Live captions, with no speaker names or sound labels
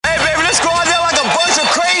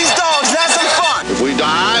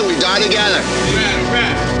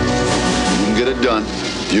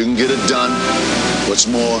You can get it done. What's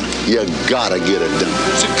more, you gotta get it done.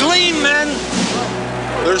 There's a gleam, men.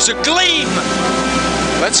 There's a gleam.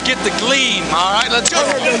 Let's get the gleam, all right? Let's go.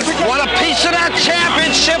 Want a piece of that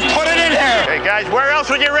championship? Put it in here. Hey, guys, where else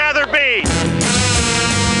would you rather be?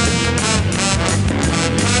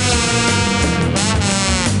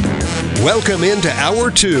 Welcome into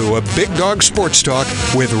Hour 2 of Big Dog Sports Talk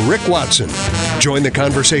with Rick Watson. Join the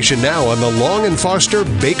conversation now on the Long and Foster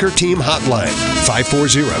Baker Team Hotline,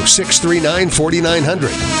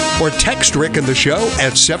 540-639-4900. Or text Rick and the show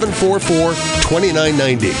at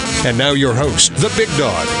 744-2990. And now your host, the Big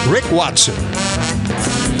Dog, Rick Watson.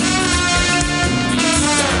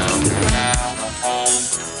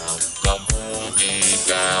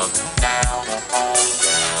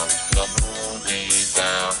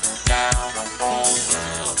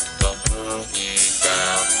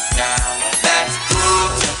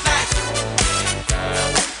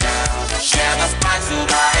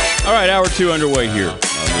 All right, Hour 2 underway here on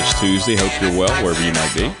this Tuesday. Hope you're well, wherever you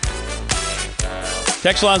might be.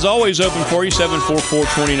 Text line's always open for you,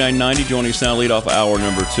 744-2990. Joining us now, lead off hour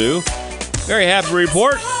number 2. Very happy to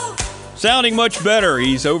report. Sounding much better.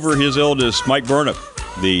 He's over his eldest, Mike Burnip,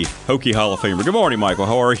 the Hokie Hall of Famer. Good morning, Michael.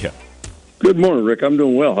 How are you? Good morning, Rick. I'm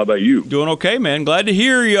doing well. How about you? Doing okay, man. Glad to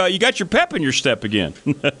hear you got your pep in your step again.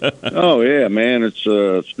 Oh, yeah, man. It's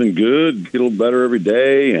been good. Get a little better every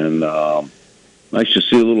day, and nice to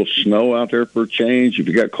see a little snow out there for a change. If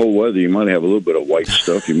you got cold weather, you might have a little bit of white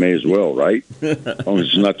stuff. You may as well, right? As long as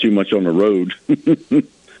it's not too much on the road.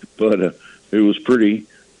 But it was pretty.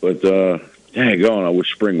 But daggone, I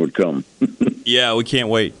wish spring would come. Yeah, we can't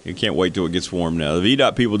wait. We can't wait till it gets warm now. The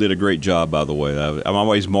VDOT people did a great job, by the way. I'm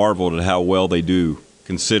always marveled at how well they do,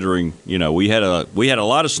 considering, we had a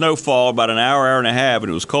lot of snowfall, about an hour and a half,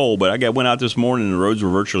 and it was cold. But I went out this morning and the roads were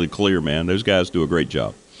virtually clear, man. Those guys do a great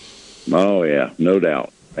job. Oh, yeah, no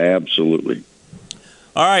doubt. Absolutely.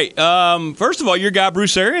 All right. First of all, your guy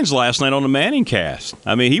Bruce Arians last night on the Manning cast.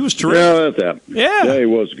 I mean, he was terrific. Yeah, that's that. Yeah, he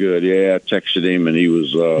was good. Yeah, I texted him, and he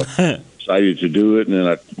was excited to do it, and then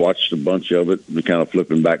I watched a bunch of it, kind of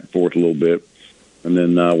flipping back and forth a little bit. And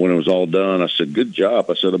then when it was all done, I said, good job.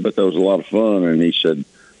 I said, I bet that was a lot of fun. And he said,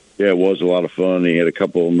 yeah, it was a lot of fun. He had a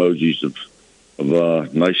couple of emojis of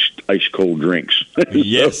nice ice-cold drinks.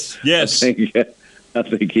 Yes, yes. I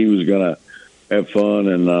think he was going to have fun,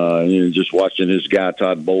 and just watching his guy,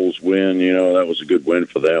 Todd Bowles, win, that was a good win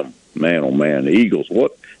for them. Man, oh, man, the Eagles,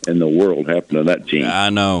 what in the world happened to that team? I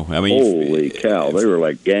know. I mean, holy cow. They were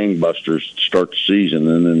like gangbusters to start the season,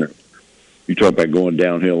 and then you talk about going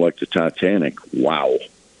downhill like the Titanic. Wow.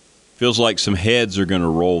 Feels like some heads are going to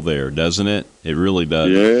roll there, doesn't it? It really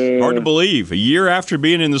does. Yeah. Hard to believe. A year after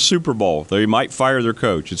being in the Super Bowl, they might fire their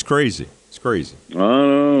coach. It's crazy. It's crazy. I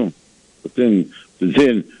know. But then is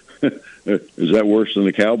that worse than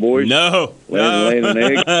the Cowboys? No. Laying an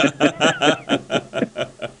egg?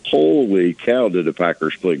 Holy cow, did the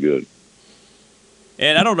Packers play good.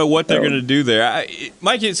 And I don't know what they're going to do there.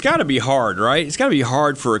 Mike, it's got to be hard, right? It's got to be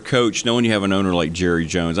hard for a coach knowing you have an owner like Jerry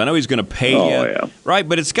Jones. I know he's going to pay you, yeah. Right?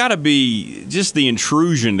 But it's got to be just the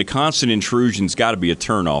intrusion, the constant intrusion's got to be a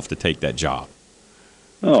turnoff to take that job.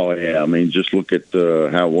 Oh, yeah. I mean, just look at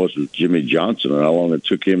how it was with Jimmy Johnson and how long it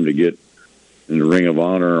took him to get in the Ring of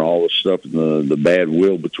Honor and all the stuff and the bad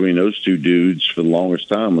will between those two dudes for the longest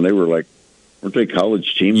time. And they were like, weren't they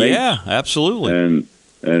college teammates? Yeah, absolutely.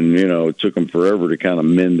 And it took them forever to kind of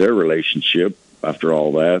mend their relationship after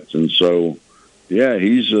all that. And so, yeah,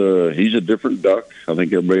 he's a different duck. I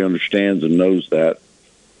think everybody understands and knows that.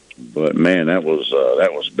 But, man, that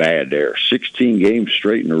was bad there. 16 games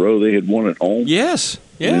straight in a row they had won at home. Yes,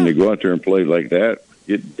 yeah. And to go out there and play like that,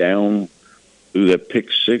 get down through that pick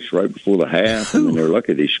six right before the half. And they're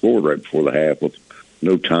lucky they scored right before the half with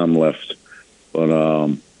no time left. But,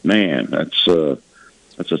 man, that's a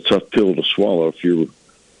tough pill to swallow if you're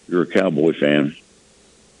a Cowboy fan.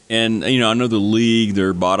 And, I know the league,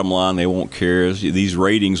 their bottom line, they won't care. These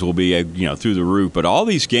ratings will be, through the roof. But all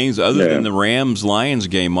these games, other than the Rams-Lions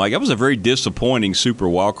game, Mike, that was a very disappointing Super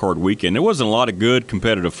Wildcard weekend. There wasn't a lot of good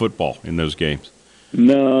competitive football in those games.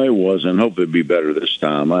 No, it wasn't. Hopefully it'll be better this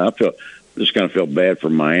time. I just kind of felt bad for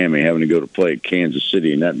Miami having to go to play at Kansas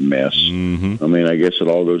City in that mess. Mm-hmm. I mean, I guess it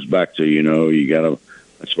all goes back to,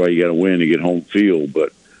 that's why you got to win to get home field.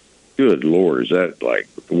 But good Lord, is that like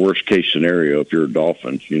the worst case scenario if you're a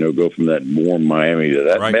Dolphins? Go from that warm Miami to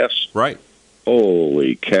that mess. Right.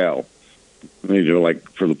 Holy cow! I need to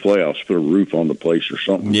for the playoffs put a roof on the place or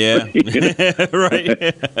something. Yeah. Right.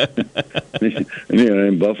 And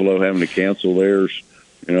in Buffalo having to cancel theirs,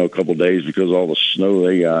 a couple of days because of all the snow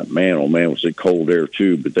they got. Man, oh man, was it cold there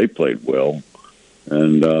too? But they played well.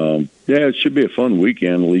 And, it should be a fun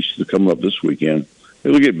weekend, at least coming up this weekend.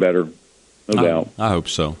 It'll get better, no doubt. I hope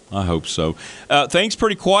so. Things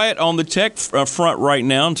pretty quiet on the Tech front right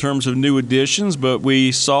now in terms of new additions, but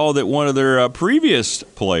we saw that one of their previous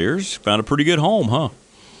players found a pretty good home, huh?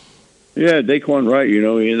 Yeah, Daquan Wright, he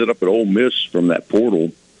ended up at Ole Miss from that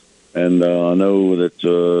portal. And I know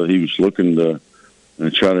that he was looking to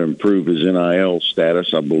try to improve his NIL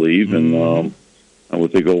status, I believe. Mm-hmm. And I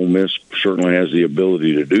would think Ole Miss certainly has the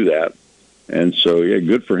ability to do that. And so,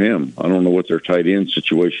 good for him. I don't know what their tight end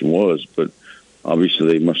situation was, but obviously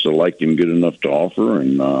they must have liked him good enough to offer.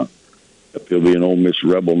 And if he'll be an Ole Miss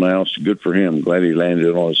Rebel now, so good for him. Glad he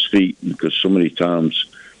landed on his feet, because so many times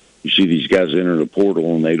you see these guys enter the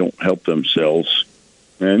portal and they don't help themselves.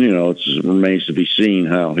 And, it remains to be seen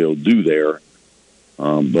how he'll do there.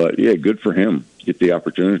 But, good for him. Get the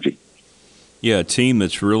opportunity. Yeah, a team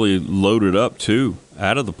that's really loaded up, too,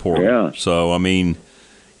 out of the portal. Yeah. So, I mean,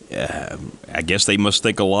 I guess they must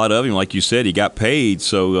think a lot of him. Like you said, he got paid.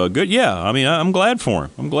 So, good. Yeah, I mean, I'm glad for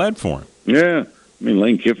him. Yeah. I mean,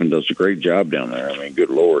 Lane Kiffin does a great job down there. I mean,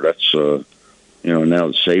 good Lord. That's, now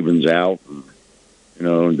that Saban's out,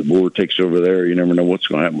 and the board takes over there, you never know what's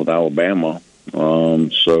going to happen with Alabama.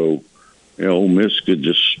 So, Ole Miss could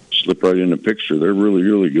just slip right in the picture. They're really,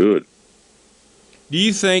 really good. Do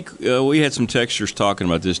you think, we had some texters talking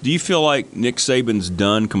about this, do you feel like Nick Saban's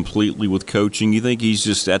done completely with coaching? You think he's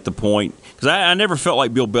just at the point? Because I never felt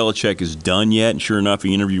like Bill Belichick is done yet, and sure enough,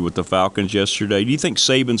 he interviewed with the Falcons yesterday. Do you think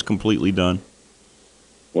Saban's completely done?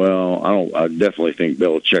 Well, I definitely think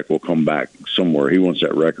Belichick will come back somewhere. He wants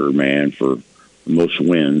that record, man, for the most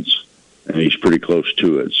wins, and he's pretty close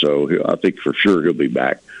to it. So I think for sure he'll be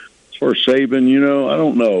back. As far as Saban, I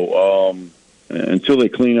don't know. Until they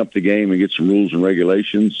clean up the game and get some rules and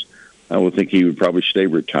regulations, I would think he would probably stay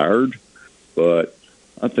retired. But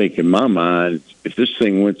I think in my mind, if this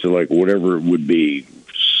thing went to like whatever it would be,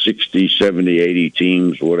 60, 70, 80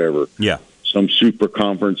 teams, whatever, some super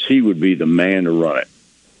conference, he would be the man to run it.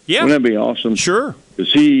 Yeah. Wouldn't that be awesome? Sure.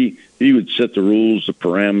 Because he would set the rules, the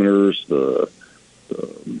parameters, the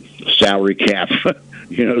salary cap, so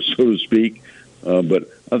to speak. But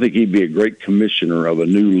I think he'd be a great commissioner of a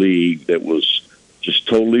new league that was just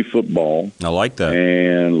totally football. I like that.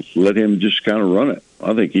 And let him just kind of run it.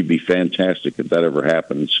 I think he'd be fantastic if that ever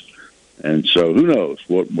happens. And so who knows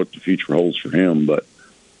what the future holds for him. But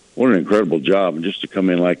what an incredible job. And just to come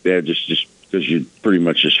in like that, just because you're pretty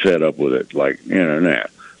much just fed up with it. Like, nah.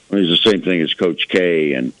 I mean, it's the same thing as Coach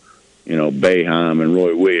K and, Boeheim and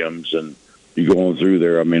Roy Williams. And you going through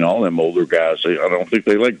there, I mean, all them older guys, I don't think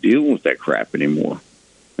they like dealing with that crap anymore.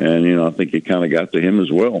 And, I think it kind of got to him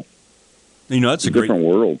as well. That's a different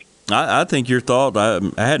world. I think your thought, I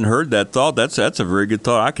hadn't heard that thought. That's a very good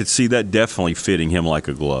thought. I could see that definitely fitting him like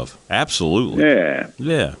a glove. Absolutely.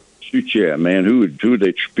 Yeah. Shoot, yeah, man. Who would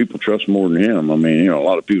people trust more than him? I mean, a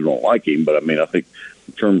lot of people don't like him, but I mean, I think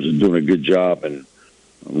in terms of doing a good job and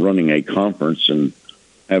running a conference and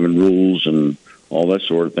having rules and all that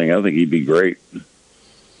sort of thing, I think he'd be great.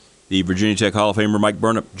 The Virginia Tech Hall of Famer Mike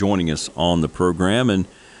Burnop joining us on the program. And,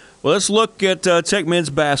 well, let's look at Tech men's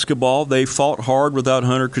basketball. They fought hard without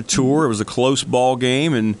Hunter Couture. It was a close ball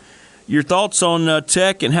game. And your thoughts on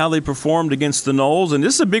Tech and how they performed against the Noles? And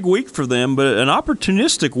this is a big week for them, but an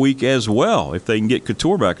opportunistic week as well, if they can get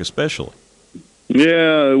Couture back especially.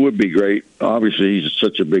 Yeah, it would be great. Obviously, he's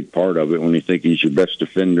such a big part of it when you think he's your best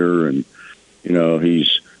defender. And,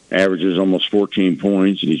 he's averages almost 14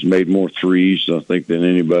 points, and he's made more threes, I think, than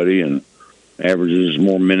anybody, and averages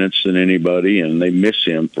more minutes than anybody, and they miss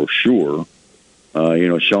him for sure.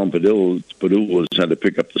 Sean Padula had to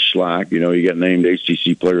pick up the slack. He got named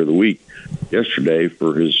ACC Player of the Week yesterday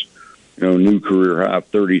for his, new career high of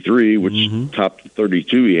 33, which topped the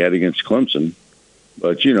 32 he had against Clemson.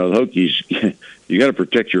 But, the Hokies, you got to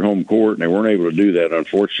protect your home court, and they weren't able to do that,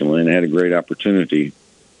 unfortunately, and they had a great opportunity.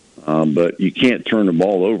 But you can't turn the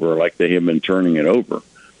ball over like they have been turning it over.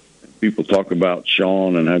 People talk about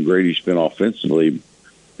Sean and how great he's been offensively.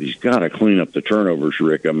 He's got to clean up the turnovers,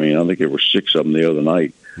 Rick. I mean, I think there were 6 of them the other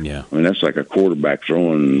night. Yeah. I mean, that's like a quarterback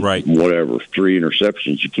throwing 3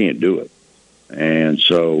 interceptions. You can't do it. And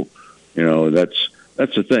so,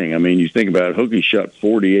 that's the thing. I mean, you think about it, Hokie shot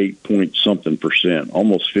 48-point-something%,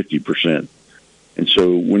 almost 50%. And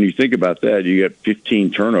so when you think about that, you got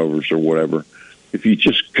 15 turnovers or whatever. If you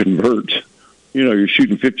just convert, you're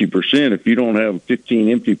shooting 50%. If you don't have 15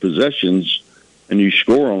 empty possessions and you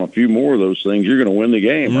score on a few more of those things, you're going to win the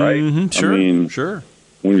game, right? Sure, I mean, sure.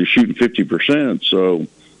 When you're shooting 50%. So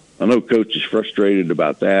I know Coach is frustrated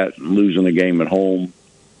about that and losing the game at home.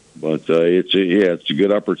 But it's a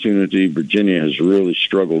good opportunity. Virginia has really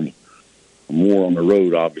struggled more on the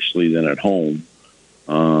road, obviously, than at home.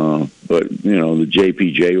 But, the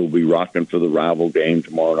JPJ will be rocking for the rival game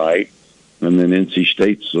tomorrow night. And then NC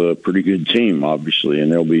State's a pretty good team, obviously,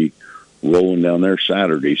 and they'll be rolling down there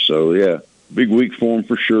Saturday. So, yeah, big week for them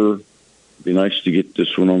for sure. Be nice to get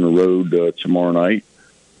this one on the road tomorrow night.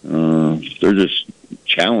 They're just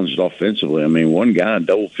challenged offensively. I mean, one guy in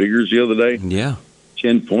double figures the other day. Yeah.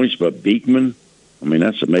 10 points, but Beekman, I mean,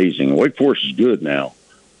 that's amazing. Wake Forest is good now.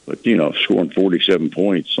 But, scoring 47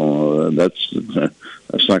 points,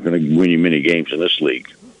 that's not going to win you many games in this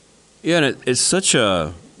league. Yeah, and it's such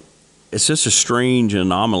a strange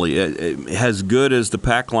anomaly. As good as the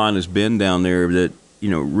pack line has been down there, that,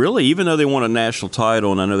 really, even though they won a national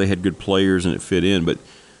title, and I know they had good players and it fit in, but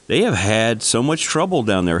they have had so much trouble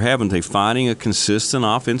down there, haven't they, finding a consistent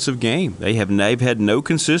offensive game. They've had no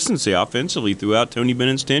consistency offensively throughout Tony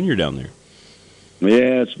Bennett's tenure down there.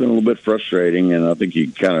 Yeah, it's been a little bit frustrating, and I think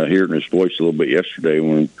you kind of hear it in his voice a little bit yesterday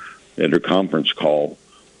when they had their conference call.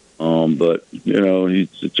 But,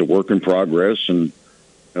 it's a work in progress, and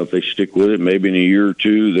if they stick with it, maybe in a year or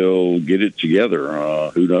two they'll get it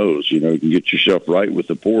together. Who knows? You can get yourself right with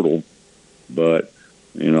the portal. But,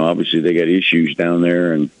 obviously they got issues down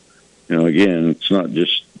there, and, again, it's not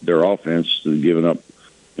just their offense giving up,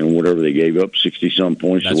 whatever they gave up, 60-some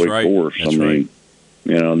points to Wake Forest. That's right.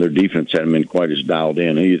 Their defense hadn't been quite as dialed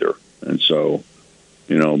in either. And so,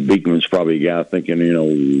 Beekman's probably a guy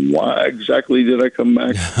thinking, why exactly did I come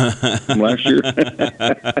back from last year?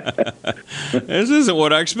 This isn't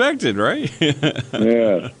what I expected, right?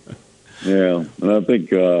 Yeah. And I think,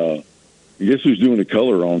 guess who's doing the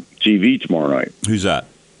color on TV tomorrow night? Who's that?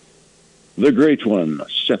 The great one,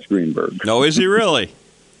 Seth Greenberg. No, is he really?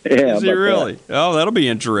 Yeah, is he really? That? Oh, that'll be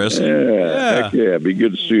interesting. Yeah. Heck yeah. Be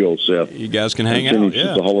good to see old Seth. You guys can hang out.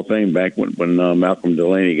 Yeah. The Hall of Fame back when Malcolm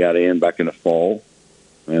Delaney got in back in the fall.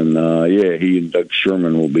 And, he and Doug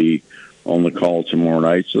Sherman will be on the call tomorrow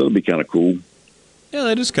night, so that'll be kind of cool. Yeah,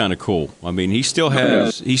 that is kind of cool. I mean, he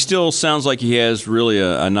still sounds like he has really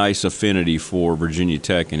a nice affinity for Virginia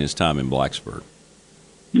Tech in his time in Blacksburg.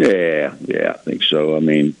 Yeah, I think so. I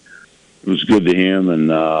mean, it was good to him, and,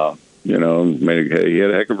 he had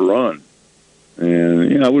a heck of a run.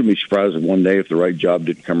 And, I wouldn't be surprised if one day, if the right job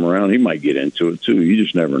didn't come around, he might get into it, too. You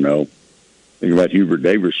just never know. Think about Hubert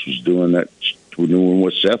Davis was doing that, doing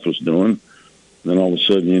what Seth was doing. Then all of a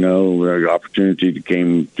sudden, the opportunity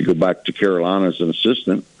came to go back to Carolina as an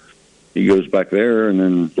assistant. He goes back there, and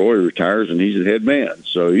then Roy retires, and he's the head man.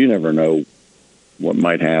 So you never know what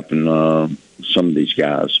might happen some of these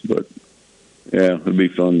guys. But, yeah, it'd be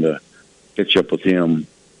fun to catch up with him.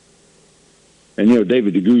 And,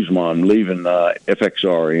 David de Guzman leaving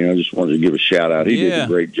FXR, I just wanted to give a shout-out. He did a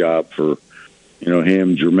great job for,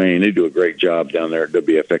 him, Jermaine. They do a great job down there at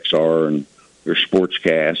WFXR and their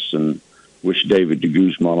sportscasts, and wish David de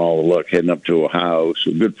Guzman all the luck heading up to Ohio.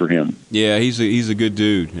 So good for him. Yeah, he's a good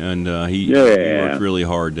dude, and he worked really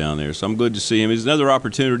hard down there. So I'm glad to see him. It's another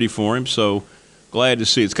opportunity for him. So glad to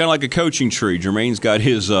see. It's kind of like a coaching tree. Jermaine's got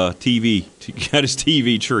his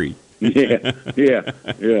TV tree. Yeah.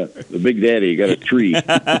 The Big Daddy got a tree.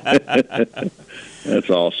 That's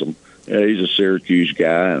awesome. Yeah, he's a Syracuse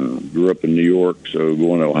guy and grew up in New York. So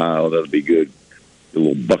going to Ohio, that'll be good. The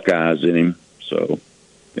little Buckeyes in him. So,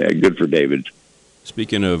 yeah, good for David.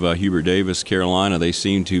 Speaking of Hubert Davis, Carolina, they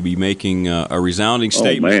seem to be making a resounding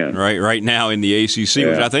statement right now in the ACC,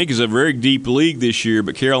 which I think is a very deep league this year,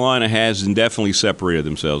 but Carolina has definitely separated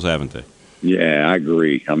themselves, haven't they? Yeah, I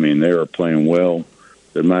agree. I mean, they are playing well.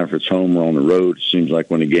 Doesn't matter if it's home or on the road. It seems like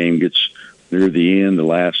when the game gets near the end, the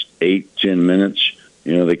last 8-10 minutes,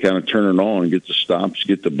 they kind of turn it on and get the stops,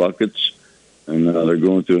 get the buckets, and they're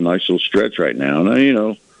going through a nice little stretch right now. Now,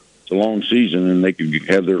 it's a long season, and they could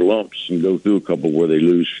have their lumps and go through a couple where they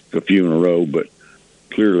lose a few in a row. But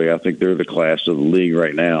clearly, I think they're the class of the league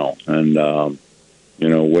right now. And,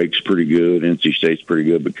 Wake's pretty good. NC State's pretty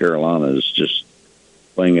good. But Carolina is just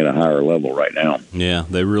playing at a higher level right now. Yeah,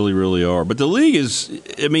 they really, really are. But the league is,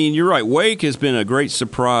 you're right. Wake has been a great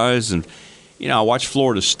surprise. And, I watched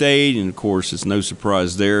Florida State, and, of course, it's no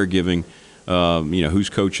surprise there, giving who's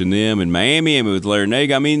coaching them in Miami with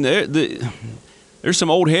Larinaga. There's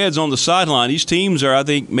some old heads on the sideline. These teams are, I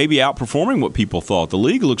think, maybe outperforming what people thought. The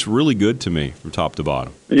league looks really good to me from top to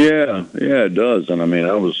bottom. Yeah, it does. And,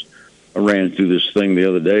 I ran through this thing the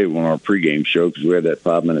other day on our pregame show because we had that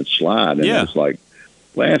 5-minute slide. And it was like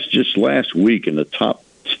last week in the top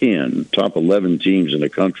 11 teams in the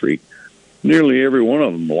country, nearly every one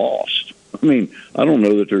of them lost. I don't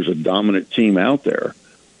know that there's a dominant team out there.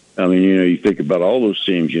 You think about all those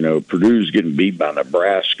teams, Purdue's getting beat by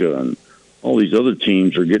Nebraska, and all these other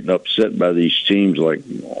teams are getting upset by these teams like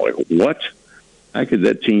what? how could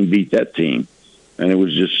that team beat that team? And it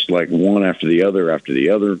was just like one after the other,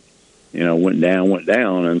 went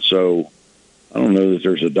down. And so I don't know that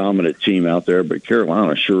there's a dominant team out there, but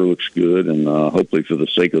Carolina sure looks good. And hopefully for the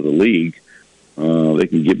sake of the league, they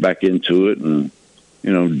can get back into it. And,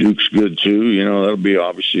 Duke's good too. That'll be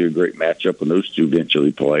obviously a great matchup when those two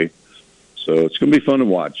eventually play. So it's going to be fun to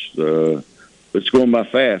watch. It's going by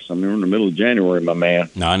fast. I mean, we're in the middle of January, my man.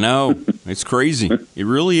 I know. It's crazy. It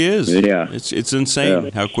really is. Yeah. It's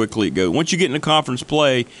insane how quickly it goes. Once you get into conference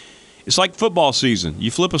play, it's like football season. You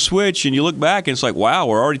flip a switch and you look back and it's like, wow,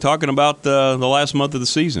 we're already talking about the last month of the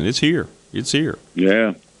season. It's here. It's here.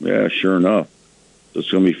 Yeah, sure enough. It's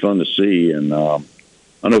going to be fun to see. And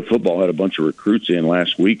I know football had a bunch of recruits in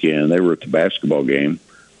last weekend. They were at the basketball game.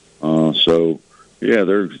 Yeah,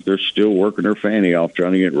 they're still working their fanny off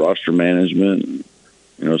trying to get roster management.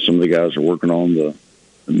 Some of the guys are working on the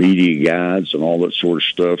media guides and all that sort of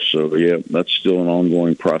stuff. So, yeah, that's still an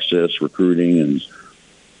ongoing process, recruiting, and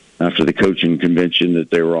after the coaching convention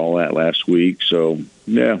that they were all at last week. So,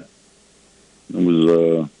 yeah, it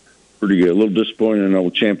was pretty good. A little disappointing in the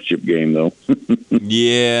old championship game, though.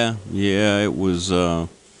 Yeah, it was. The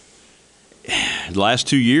last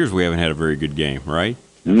 2 years we haven't had a very good game, right?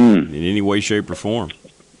 In any way, shape, or form.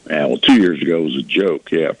 Yeah, well, 2 years ago was a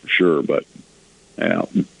joke, yeah, for sure. But, yeah.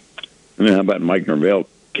 And then how about Mike Norvell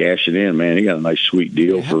cashing in, man? He got a nice, sweet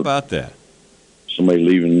deal How about that?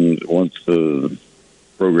 Somebody wants the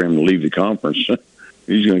program to leave the conference.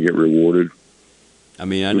 He's going to get rewarded. I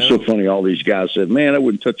mean, I know. It was so funny. All these guys said, man, I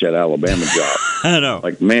wouldn't touch that Alabama job. I know.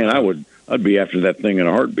 Like, man, I'd be after that thing in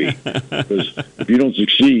a heartbeat. Because if you don't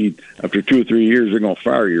succeed, after 2 or 3 years, they're going to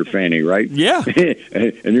fire your fanny, right? Yeah. And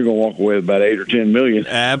you're going to walk away with about $8 or $10 million.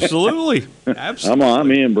 Absolutely.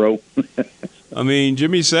 I'm in, bro. I mean,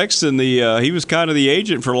 Jimmy Sexton, he was kind of the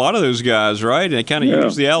agent for a lot of those guys, right? And he kind of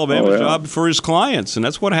used the Alabama job for his clients, and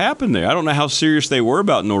that's what happened there. I don't know how serious they were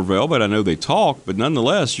about Norvell, but I know they talked. But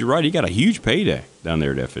nonetheless, you're right. He got a huge payday down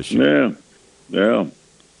there at FSU. Yeah.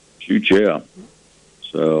 Shoot, yeah.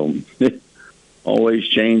 So, always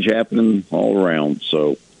change happening all around.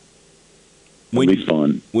 So, it'll be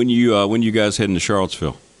fun. When you guys heading to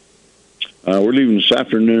Charlottesville? We're leaving this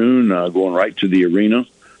afternoon, going right to the arena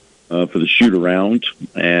for the shoot around,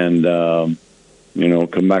 and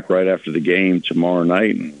come back right after the game tomorrow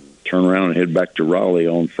night, and turn around and head back to Raleigh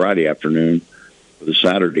on Friday afternoon for the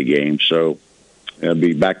Saturday game. So, it'll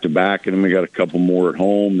be back to back, and then we got a couple more at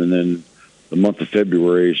home, and then the month of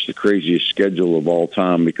February is the craziest schedule of all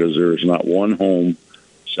time because there is not one home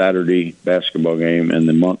Saturday basketball game in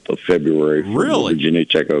the month of February for the Virginia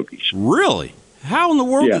Tech Hokies. Really? How in the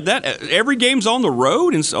world did that? Every game's on the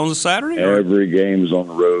road on the Saturday? Every game's on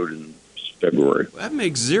the road in February. That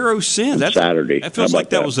makes zero sense. That's Saturday. That feels like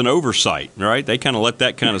that was an oversight, right? They kind of let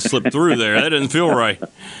that kind of slip through there. That doesn't feel right.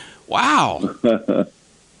 Wow.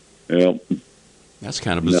 Yep. That's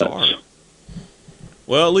kind of bizarre. Nuts.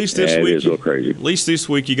 Well, at least this week, it is a little crazy. At least this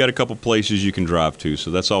week, you got a couple places you can drive to,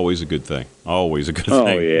 so that's always a good thing. Always a good thing.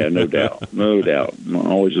 Oh yeah, no doubt, no doubt. I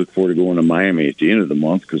always look forward to going to Miami at the end of the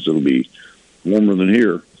month because it'll be warmer than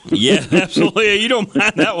here. Yeah, absolutely. You don't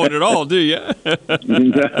mind that one at all, do you?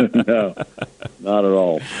 No, not at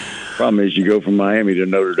all. Problem is, you go from Miami to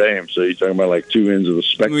Notre Dame, so you're talking about like two ends of the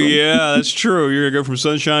spectrum. Yeah, that's true. You're gonna go from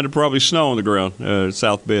sunshine to probably snow on the ground,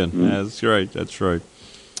 South Bend. That's right. That's right.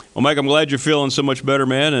 Well, Mike, I'm glad you're feeling so much better,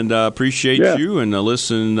 man, and appreciate you and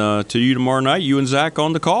listen to you tomorrow night. You and Zach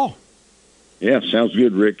on the call. Yeah, sounds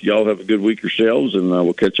good, Rick. Y'all have a good week yourselves, and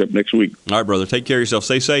we'll catch up next week. All right, brother. Take care of yourself.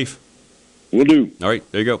 Stay safe. Will do. All right,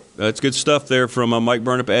 there you go. That's good stuff there from Mike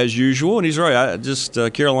Burnup as usual, and he's right.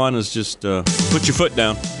 Carolina's just put your foot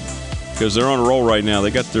down because they're on a roll right now.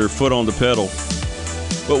 They got their foot on the pedal.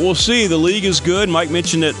 But we'll see. The league is good. Mike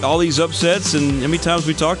mentioned that all these upsets, and how many times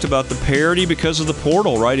we talked about the parity because of the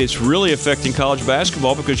portal, right? It's really affecting college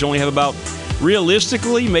basketball because you only have about,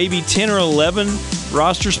 realistically, maybe 10 or 11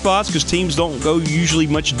 roster spots because teams don't go usually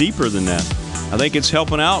much deeper than that. I think it's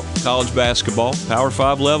helping out college basketball, Power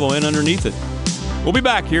 5 level and underneath it. We'll be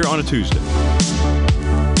back here on a Tuesday.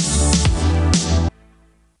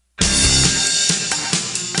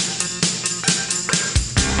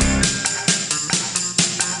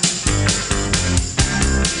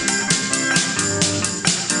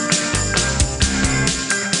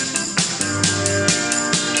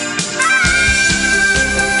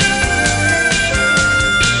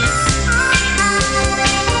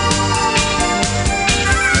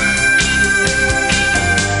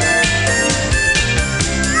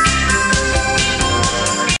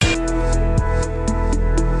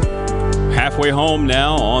 Home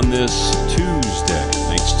now on this Tuesday.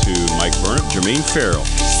 Thank thanks to Mike Burnham, Jermaine Farrell.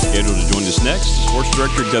 Scheduled to join us next, Sports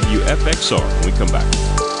Director WFXR, when we come back.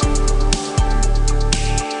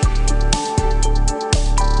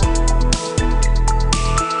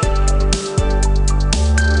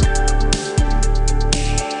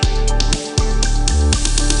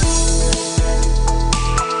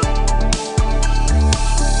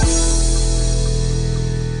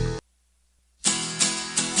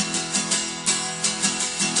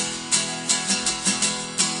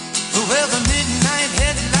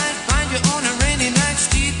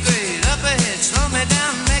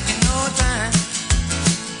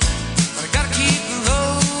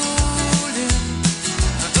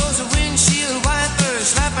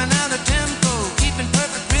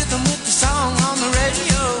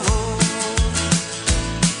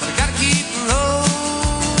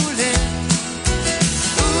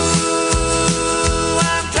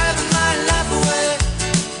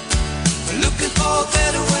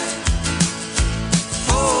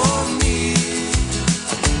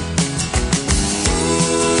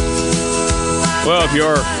 Well, if you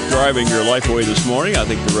are driving your life away this morning, I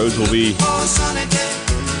think the roads will be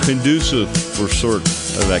conducive for sort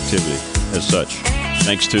of activity as such.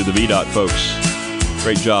 Thanks to the VDOT folks.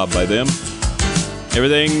 Great job by them.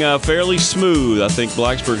 Everything fairly smooth. I think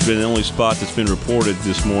Blacksburg's been the only spot that's been reported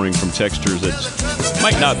this morning from texters that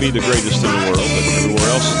might not be the greatest in the world, but everywhere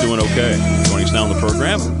else is doing okay. Joining us now on the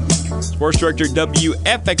program, Sports Director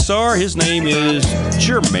WFXR. His name is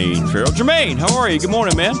Jermaine Farrell. Jermaine, how are you? Good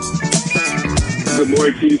morning, man. Good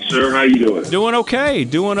morning to you, sir. How you doing? Doing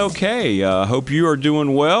okay. Hope you are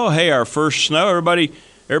doing well. Hey, our first snow.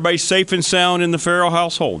 Everybody's safe and sound in the Farrell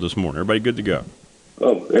household this morning. Everybody good to go?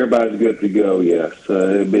 Oh, everybody's good to go, yes.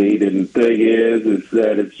 And the thing is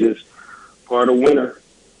that it's just part of winter.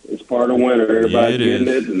 It's part of winter. Everybody's getting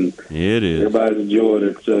it, and it is. Everybody's enjoying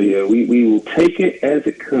it. So, yeah, we will take it as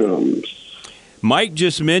it comes. Mike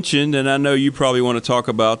just mentioned, and I know you probably want to talk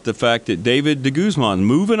about the fact that David de Guzman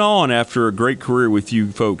moving on after a great career with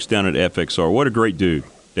you folks down at FXR. What a great dude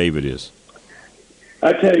David is.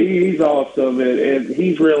 I tell you, he's awesome, and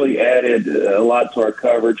he's really added a lot to our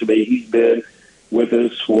coverage. I mean, he's been with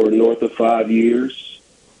us for north of 5 years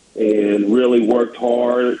and really worked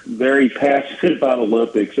hard, very passionate about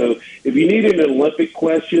Olympics. So if you needed an Olympic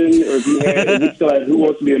question, or if you still had Who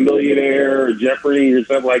Wants to Be a Millionaire or Jeopardy or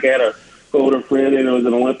something like that, or phone a friend and it was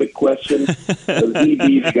an Olympic question, he'd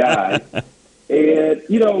be the guy.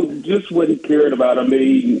 And, just what he cared about. I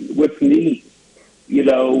mean, what's neat,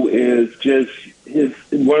 is just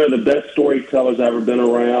one of the best storytellers I've ever been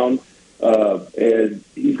around. And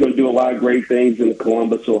he's going to do a lot of great things in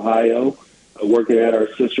Columbus, Ohio, working at our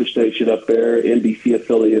sister station up there, NBC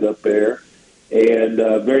affiliate up there. And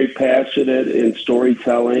very passionate in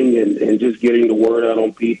storytelling and just getting the word out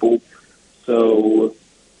on people. So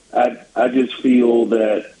I just feel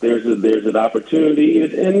that there's an opportunity,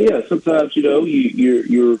 and yeah, sometimes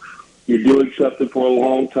you're doing something for a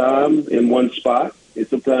long time in one spot, and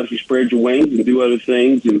sometimes you spread your wings and do other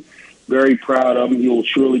things. And very proud of him. He will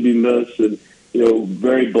surely be missed, and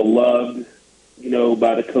very beloved,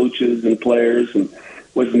 by the coaches and players. And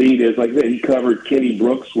what's neat is, like I said, he covered Kenny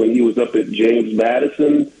Brooks when he was up at James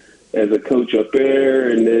Madison as a coach up there,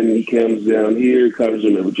 and then he comes down here, covers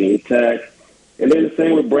him at Virginia Tech. And then the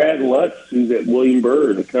same with Brad Lutz, who's at William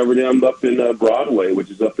Byrd, and covered him up in Broadway, which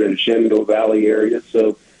is up in the Shenandoah Valley area.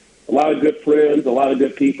 So a lot of good friends, a lot of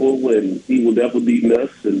good people, and he will definitely be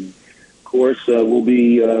missed. And, of course, we'll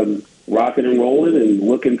be rocking and rolling and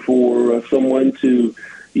looking for someone to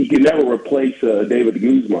 – you can never replace David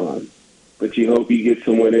Guzman, but you hope you get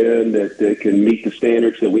someone in that can meet the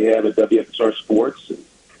standards that we have at WFSR Sports,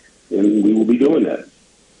 and we will be doing that.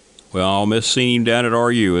 Well, I'll miss seeing him down at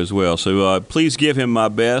RU as well. So please give him my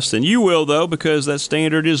best. And you will, though, because that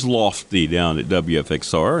standard is lofty down at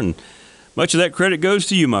WFXR. And much of that credit goes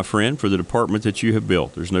to you, my friend, for the department that you have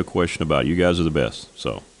built. There's no question about it. You guys are the best.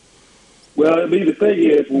 So. Well, the thing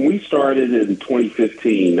is, when we started in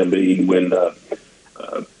 2015, when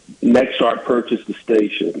Nexart purchased the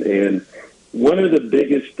station, and one of the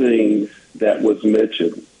biggest things that was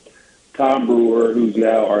mentioned, Tom Brewer, who's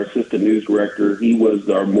now our assistant news director, he was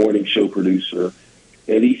our morning show producer.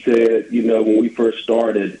 And he said, when we first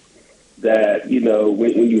started, that,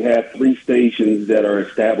 when you have three stations that are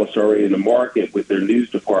established already in the market with their news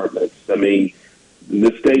departments, I mean,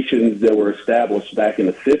 the stations that were established back in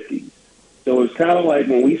the 50s. So it's kind of like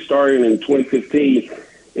when we started in 2015,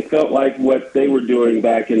 it felt like what they were doing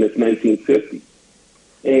back in the 1950s.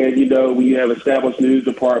 And, when you have established news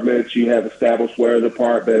departments, you have established weather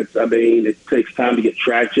departments. I mean, it takes time to get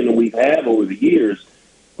traction, and we've over the years.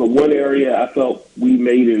 But one area I felt we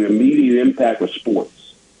made an immediate impact was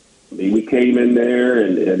sports. I mean, we came in there,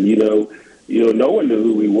 and no one knew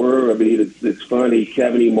who we were. I mean, it's funny.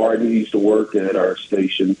 Kevin E. Martin, who used to work at our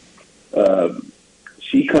station,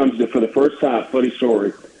 she comes to, for the first time, funny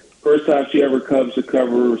story, first time she ever comes to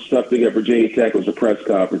cover something at Virginia Tech was a press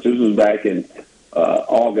conference. This was back in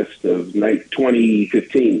August of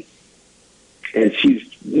 2015. And she's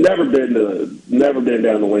never been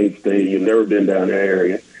down the Wayne Stadium, never been down that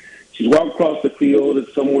area. She's walking across the field and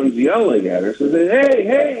someone's yelling at her. Says, "Hey,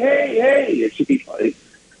 hey, hey, hey!" And she's like,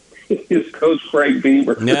 "It's Coach Frank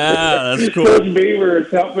Beaver." Yeah, that's cool. Coach Beaver is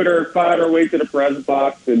helping her find her way to the press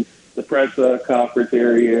box and the press conference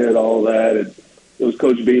area and all that. And it was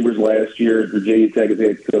Coach Beaver's last year at Virginia Tech as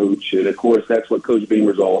head coach, and of course that's what Coach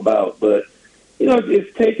Beaver's all about. But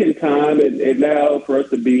it's taken time, and now for us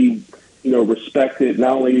to be respected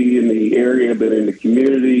not only in the area but in the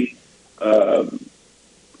community.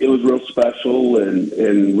 It was real special and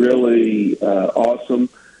really awesome.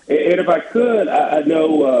 And if I could, I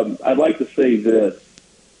know I'd like to say this.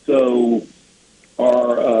 So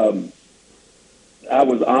I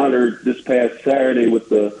was honored this past Saturday with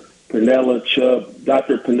the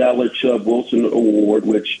Dr. Pernella Chubb Wilson Award,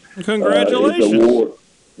 which congratulations.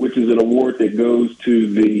 Which is an award that goes to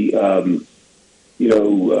the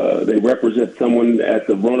they represent someone at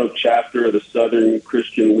the Roanoke chapter of the Southern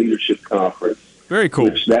Christian Leadership Conference. Very cool.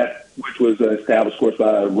 Which was established, of course,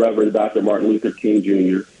 by Reverend Dr. Martin Luther King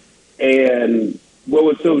Jr. And what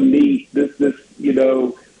was so neat, and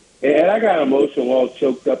I got emotional, all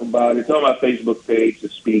choked up about it. It's on my Facebook page, the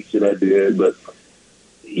speech that I did, but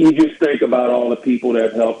you just think about all the people that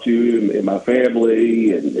have helped you and my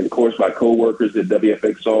family and of course, my coworkers at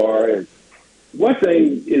WFXR. And one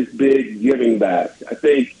thing is big, giving back. I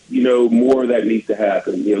think, more of that needs to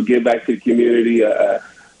happen. Give back to the community.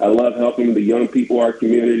 I love helping the young people in our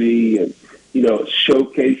community and,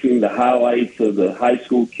 showcasing the highlights of the high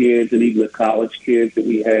school kids and even the college kids that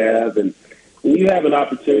we have. And when you have an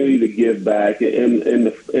opportunity to give back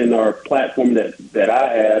in our platform that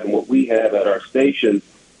I have and what we have at our station,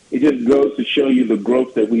 it just goes to show you the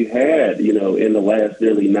growth that we've had, in the last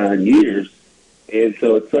nearly 9 years. And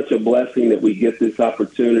so it's such a blessing that we get this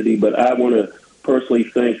opportunity. But I want to personally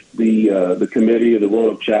thank the committee of the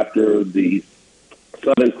Roanoke chapter of the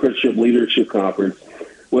Southern Christian Leadership Conference.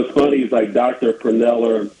 What's funny is like Dr.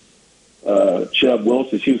 Pernella Chubb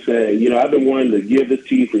Wilson, she was saying, I've been wanting to give this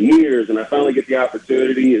to you for years, and I finally get the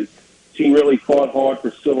opportunity. And she really fought hard for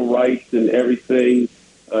civil rights and everything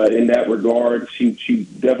in that regard. She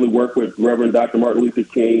definitely worked with Reverend Dr. Martin Luther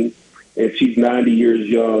King. And she's 90 years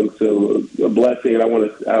young, so a blessing. And I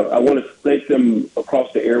want to thank them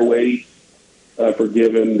across the airways for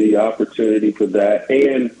giving the opportunity for that.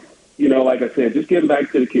 And like I said, just giving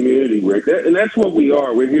back to the community, Rick. And that's what we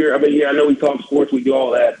are. We're here. I mean, yeah, I know we talk sports, we do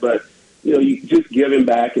all that, but you just giving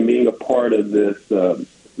back and being a part of this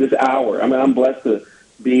hour. I mean, I'm blessed to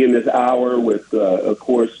be in this hour with, of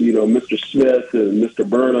course, Mr. Smith and Mr.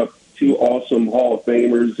 Burnup, two awesome Hall of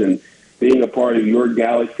Famers, and being a part of your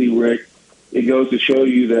galaxy, Rick. It goes to show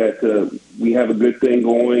you that we have a good thing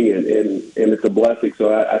going, and it's a blessing.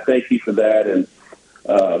 So I thank you for that. And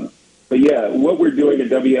but yeah, what we're doing at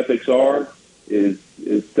WFXR is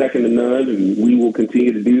second to none, and we will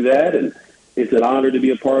continue to do that. And it's an honor to be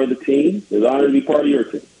a part of the team. It's an honor to be part of your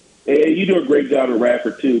team. And you do a great job at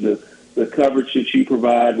Radford too. The coverage that you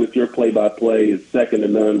provide with your play-by-play is second to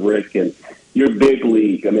none, Rick. And your big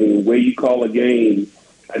league. I mean, the way you call a game.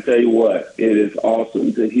 I tell you what, it is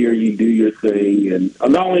awesome to hear you do your thing, and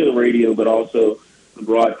not only the radio but also the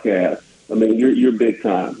broadcast. I mean, you're big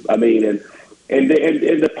time. I mean, and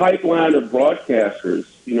the pipeline of broadcasters,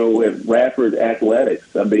 at Radford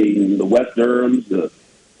Athletics. I mean, the West Durhams, the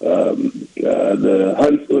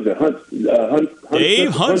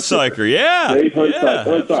Dave Huntsiker, yeah, Dave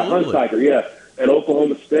Huntsiker, yeah, at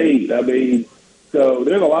Oklahoma State. I mean. So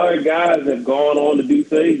there's a lot of guys that have gone on to do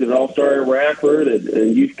things and all started at Radford,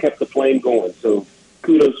 and you've kept the flame going. So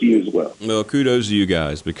kudos to you as well. Well, kudos to you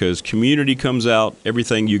guys, because community comes out,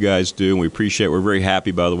 everything you guys do, and we appreciate it. We're very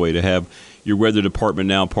happy, by the way, to have your weather department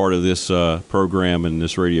now part of this program and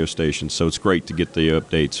this radio station. So it's great to get the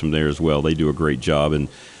updates from there as well. They do a great job. And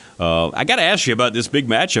I got to ask you about this big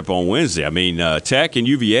matchup on Wednesday. I mean, Tech and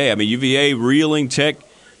UVA. I mean, UVA reeling. Tech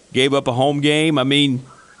gave up a home game. I mean,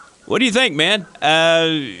 what do you think, man?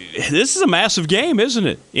 This is a massive game, isn't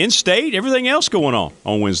it? In-state, everything else going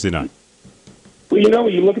on Wednesday night. Well,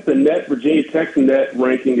 when you look at the net, Virginia Tech's net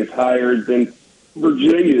ranking is higher than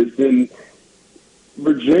Virginia's. And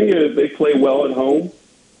Virginia, they play well at home.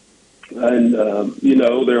 And,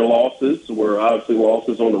 their losses were obviously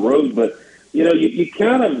losses on the road. But, you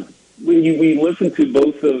kind of, when we listen to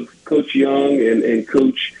both of Coach Young and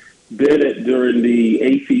Coach Bennett during the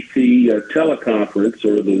ACC teleconference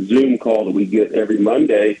or the Zoom call that we get every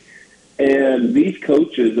Monday. And these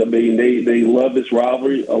coaches, I mean, they love this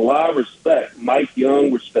rivalry. A lot of respect. Mike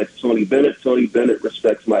Young respects Tony Bennett. Tony Bennett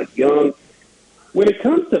respects Mike Young. When it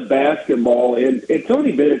comes to basketball, and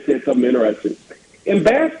Tony Bennett said something interesting. In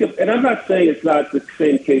basketball, and I'm not saying it's not the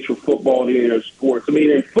same case for football and any other sports. I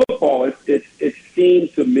mean, in football, it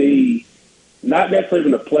seems to me, not necessarily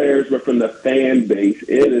from the players, but from the fan base,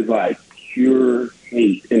 it is like pure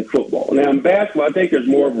hate in football. Now, in basketball, I think there's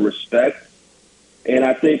more of a respect. And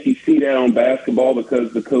I think you see that on basketball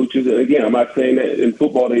because the coaches, again, I'm not saying that in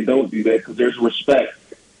football they don't do that because there's respect.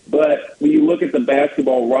 But when you look at the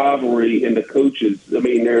basketball rivalry and the coaches, I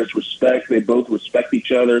mean, there's respect. They both respect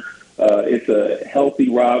each other. It's a healthy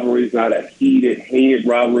rivalry. It's not a hated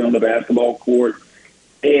rivalry on the basketball court.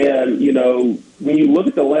 And, you know, when you look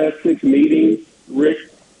at the last 6 meetings, Rick,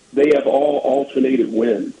 they have all alternated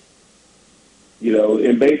wins. You know,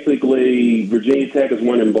 and basically Virginia Tech has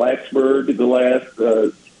won in Blacksburg the last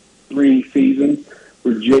 3 seasons.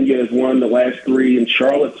 Virginia has won the last 3 in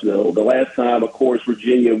Charlottesville. The last time, of course,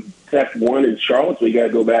 Virginia Tech won in Charlottesville, you got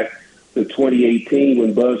to go back to 2018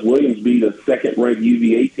 when Buzz Williams beat a second-ranked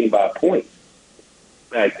UVA team by a point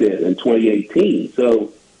back then in 2018.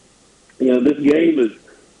 So, you know, this game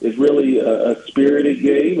is really a spirited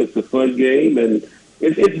game. It's a fun game, and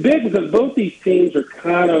it's big because both these teams are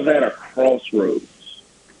kind of at a crossroads.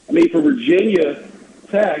 I mean, for Virginia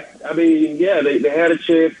Tech, I mean, yeah, they had a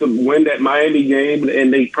chance to win that Miami game,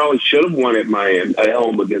 and they probably should have won at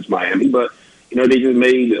home against Miami. But, you know, they just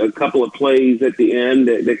made a couple of plays at the end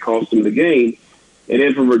that cost them the game. And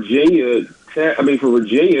then for Virginia Tech,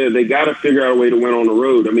 they got to figure out a way to win on the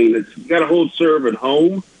road. I mean, you got to hold serve at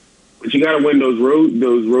home, but you got to win those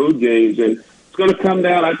road games. And it's going to come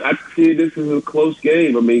down. I see this is a close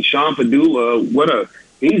game. I mean, Sean Padula,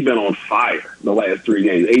 he's been on fire the last 3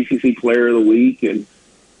 games. ACC Player of the Week, and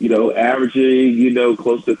you know, averaging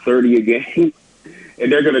close to 30 a game,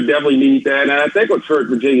 and they're going to definitely need that. And I think what's hurt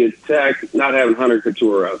Virginia Tech not having Hunter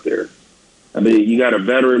Couture out there. I mean, you got a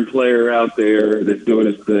veteran player out there that's doing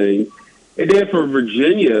his thing, and then for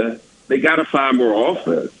Virginia, they got to find more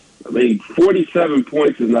offense. I mean, 47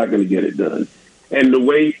 points is not going to get it done, and the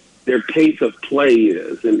way their pace of play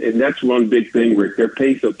is, and that's one big thing, Rick, their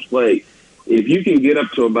pace of play. If you can get up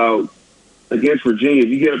to against Virginia, if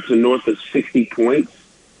you get up to north of 60 points,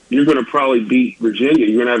 you're going to probably beat Virginia.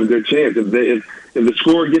 You're going to have a good chance. If the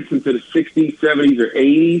score gets into the 60s, 70s, or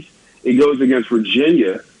 80s, it goes against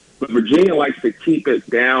Virginia. But Virginia likes to keep it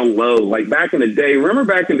down low. Like back in the day, remember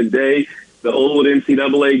back in the day, the old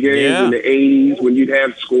NCAA games in the 80s when you'd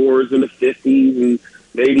have scores in the 50s and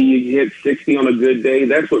maybe you hit 60 on a good day?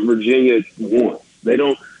 That's what Virginia wants. They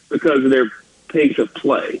don't, because of their pace of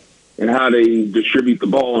play and how they distribute the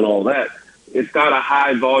ball and all that. It's not a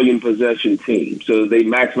high-volume possession team, so they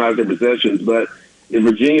maximize their possessions. But if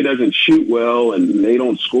Virginia doesn't shoot well and they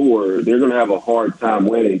don't score, they're going to have a hard time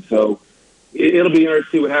winning. So it'll be interesting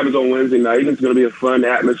to see what happens on Wednesday night. It's going to be a fun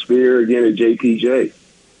atmosphere again at JPJ.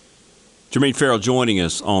 Jermaine Farrell joining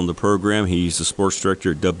us on the program. He's the sports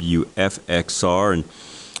director at WFXR. And,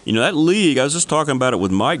 you know, that league, I was just talking about it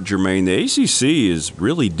with Mike, Jermaine, the ACC is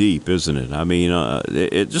really deep, isn't it? I mean,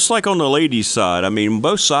 just like on the ladies' side, I mean,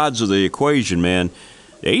 both sides of the equation, man,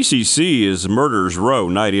 the ACC is murderer's row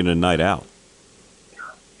night in and night out.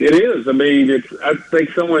 It is. I mean, I think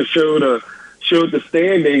someone showed the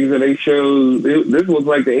standings, and they showed this was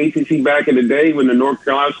like the ACC back in the day when the North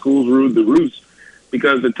Carolina schools ruled the roost,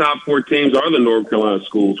 because the top 4 teams are the North Carolina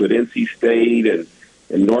schools with NC State and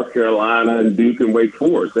North Carolina and Duke and Wake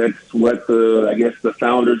Forest. That's what the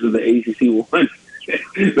founders of the ACC wanted.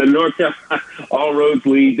 The North Carolina, all roads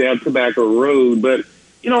lead down Tobacco Road. But,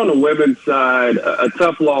 you know, on the women's side, a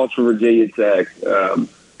tough loss for Virginia Tech.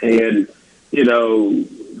 And, you know,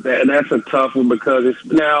 that's a tough one because it's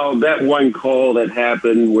now that one call that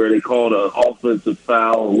happened where they called an offensive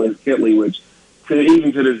foul on Liz Kitley, which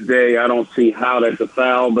even to this day, I don't see how that's a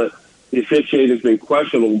foul, but the officiating has been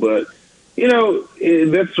questionable. But, you know,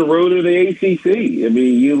 that's the road of the ACC. I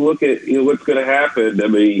mean, you look at what's going to happen. I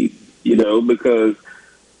mean, you know, because,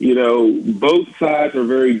 you know, both sides are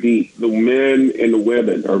very deep. The men and the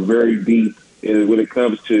women are very deep when it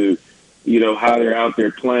comes to, you know, how they're out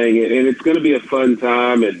there playing it. And it's going to be a fun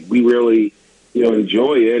time, and we really, you know,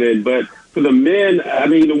 enjoy it. But for the men, I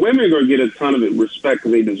mean, the women are going to get a ton of respect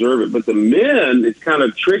because they deserve it. But the men, it's kind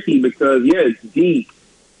of tricky because, yeah, it's deep.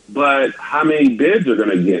 But how many bids are going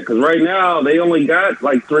to get? Because right now they only got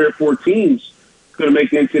like 3 or 4 teams going to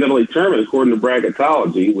make the NCAA tournament according to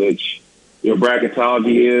bracketology, which, you know,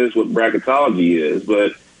 bracketology is what bracketology is.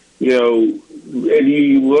 But, you know, and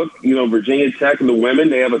you look, Virginia Tech and the women,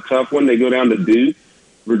 they have a tough one. They go down to Duke.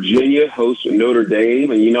 Virginia hosts Notre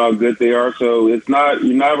Dame, and you know how good they are. So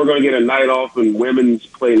you're never going to get a night off in women's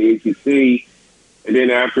play in the ACC. And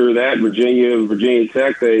then after that, Virginia and Virginia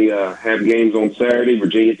Tech, they have games on Saturday.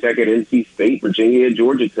 Virginia Tech at NC State, Virginia at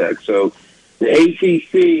Georgia Tech. So the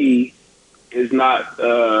ACC is not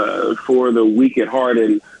for the weak at heart.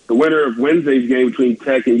 And the winner of Wednesday's game between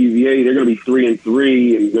Tech and UVA, they're going to be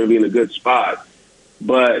 3-3 and going to be in a good spot.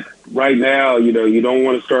 But right now, you don't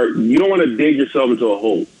want to dig yourself into a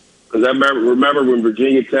hole. Because I remember when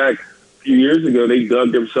Virginia Tech a few years ago, they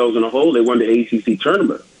dug themselves in a hole. They won the ACC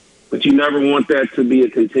tournament. But you never want that to be a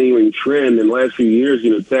continuing trend. In the last few years,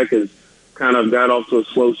 Tech has kind of got off to a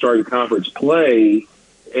slow start in conference play,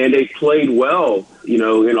 and they played well,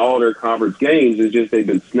 in all their conference games. It's just they've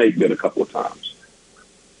been snake bit a couple of times.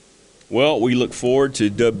 Well, we look forward to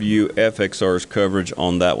WFXR's coverage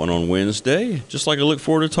on that one on Wednesday, just like I look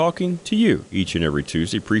forward to talking to you each and every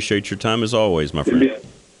Tuesday. Appreciate your time as always, my friend.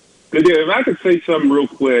 Good deal. If I could say something real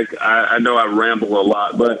quick, I know I ramble a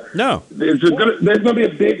lot, but no, there's going to be a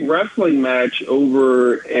big wrestling match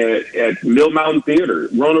over at Mill Mountain Theater.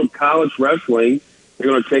 Roanoke College Wrestling, they're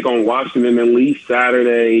going to take on Washington and Lee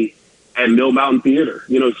Saturday at Mill Mountain Theater.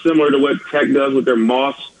 Similar to what Tech does with their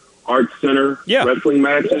Moss Arts Center wrestling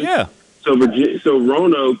matches. Yeah. So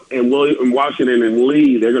Roanoke and Washington and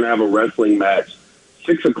Lee, they're going to have a wrestling match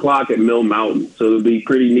 6:00 at Mill Mountain. So it'll be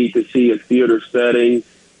pretty neat to see a theater setting.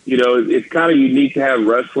 It's kind of unique to have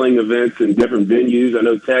wrestling events in different venues. I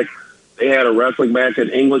know Tech, they had a wrestling match at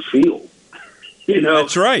English Field.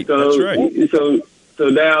 That's right. So, that's right. So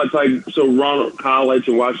now it's like, Roanoke College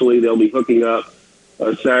and Washington Lee, they'll be hooking up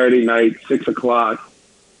Saturday night, 6:00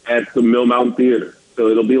 at the Mill Mountain Theater. So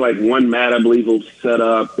it'll be like one mat, I believe, will set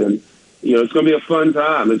up, and it's going to be a fun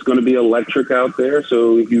time. It's going to be electric out there.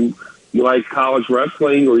 So if you like college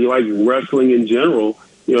wrestling or you like wrestling in general,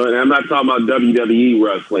 and I'm not talking about WWE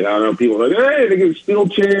wrestling. I don't know, people are like, hey, they get steel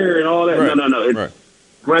chair and all that. Right. No. It's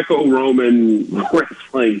Greco-Roman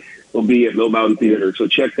wrestling will be at Mill Mountain Theater. So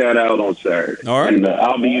check that out on Saturday. All right. And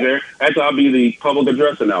I'll be there. I'll be the public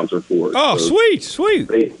address announcer for it. Oh, so sweet.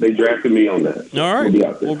 They drafted me on that. So all right. We'll be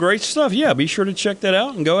out there. Well, great stuff. Yeah, be sure to check that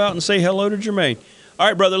out and go out and say hello to Jermaine. All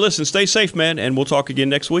right, brother, listen, stay safe, man, and we'll talk again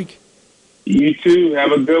next week. You too.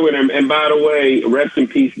 Have a good one. And by the way, rest in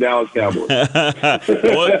peace, Dallas Cowboys.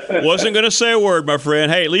 Wasn't going to say a word, my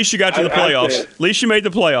friend. Hey, at least you got to the playoffs. At least you made the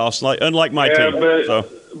playoffs, unlike my team.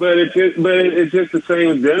 But it's just the same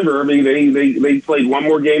as Denver. I mean, they played one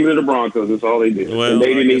more game than the Broncos. That's all they did. Well, and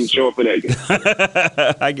they didn't even show up for that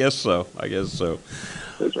game. I guess so.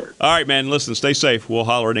 That's right. All right, man. Listen, stay safe. We'll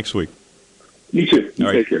holler next week. You too. All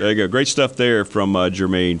right. Take care. There you go. Great stuff there from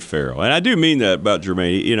Jermaine Farrell. And I do mean that about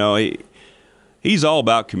Jermaine. He's all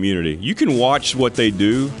about community. You can watch what they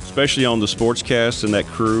do, especially on the Sportscast and that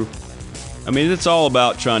crew. I mean, it's all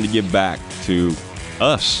about trying to give back to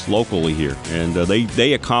us locally here. And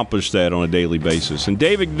they accomplish that on a daily basis. And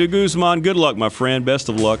David de Guzman, good luck, my friend. Best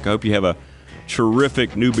of luck. I hope you have a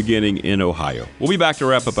terrific new beginning in Ohio. We'll be back to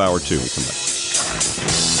wrap up hour 2 when we come back.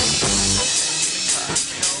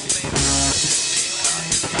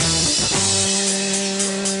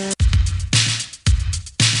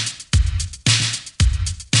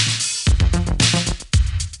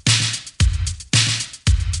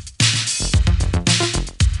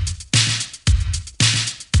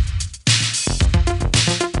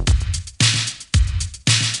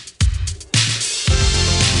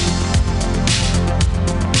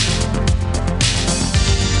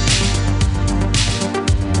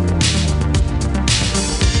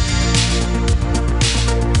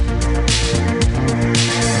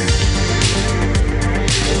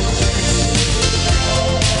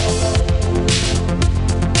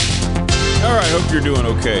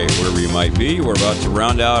 We're about to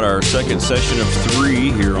round out our second session of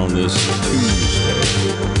 3 here on this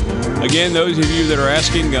Tuesday. Again, those of you that are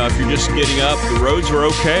asking if you're just getting up, the roads were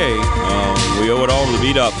okay. We owe it all to the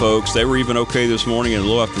VDOT folks. They were even okay this morning at a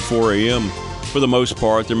little after 4 a.m. for the most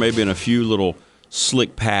part. There may have been a few little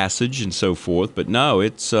slick passage and so forth, but no,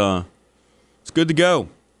 it's good to go.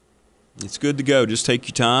 It's good to go. Just take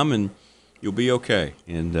your time and you'll be okay.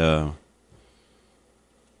 And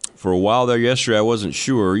for a while there yesterday, I wasn't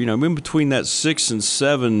sure. In between that 6 and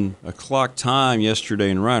 7 o'clock time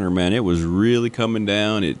yesterday in Reiner, man, it was really coming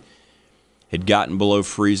down. It had gotten below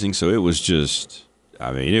freezing, so it was just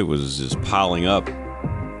piling up.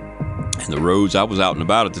 And the roads, I was out and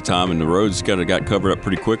about at the time, and the roads kind of got covered up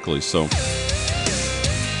pretty quickly. So,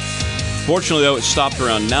 fortunately, though, it stopped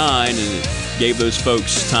around 9, and it gave those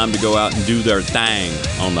folks time to go out and do their thing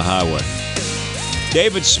on the highway.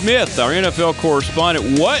 David Smith, our NFL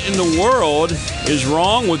correspondent. What in the world is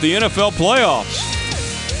wrong with the NFL playoffs?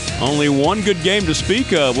 Only one good game to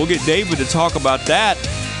speak of. We'll get David to talk about that.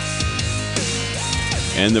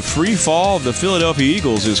 And the free fall of the Philadelphia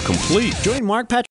Eagles is complete. Join Mark Patrick